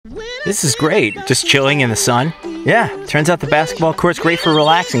This is great. Just chilling in the sun. Yeah, turns out the basketball court's great for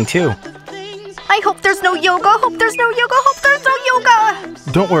relaxing too. I hope there's no yoga. Hope there's no yoga. Hope there's no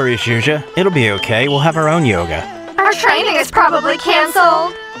yoga. Don't worry, Shuja. It'll be okay. We'll have our own yoga. Our training is probably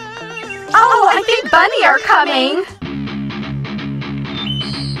canceled. Oh, I think Bunny are coming.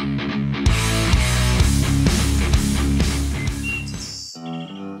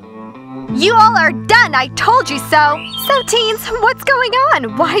 You all are done, I told you so! So teens, what's going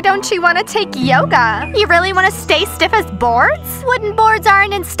on? Why don't you want to take yoga? You really want to stay stiff as boards? Wooden boards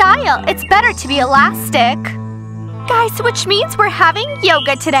aren't in style. It's better to be elastic. Guys, which means we're having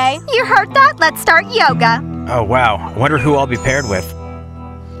yoga today. You heard that? Let's start yoga. Oh wow, I wonder who I'll be paired with.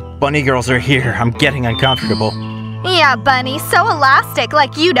 Bunny girls are here. I'm getting uncomfortable. Yeah, Bunny, so elastic,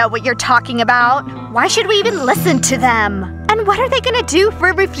 like you know what you're talking about. Why should we even listen to them? And what are they gonna do if we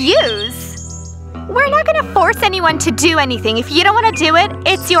refuse? We're not gonna force anyone to do anything. If you don't want to do it,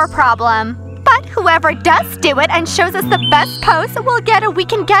 it's your problem. But whoever does do it and shows us the best pose will get a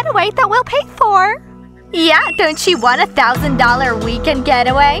weekend getaway that we'll pay for. Yeah, don't you want $1,000 weekend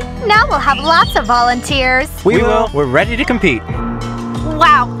getaway? Now we'll have lots of volunteers. We will. We're ready to compete.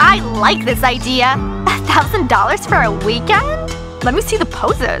 Wow, I like this idea. $1,000 for a weekend? Let me see the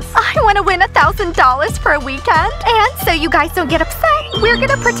poses. I want to win $1,000 for a weekend. And so you guys don't get upset, we're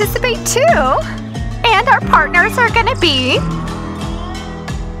gonna participate too. And our partners are gonna be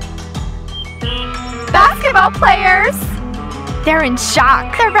basketball players. They're in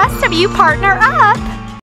shock. The rest of you partner up.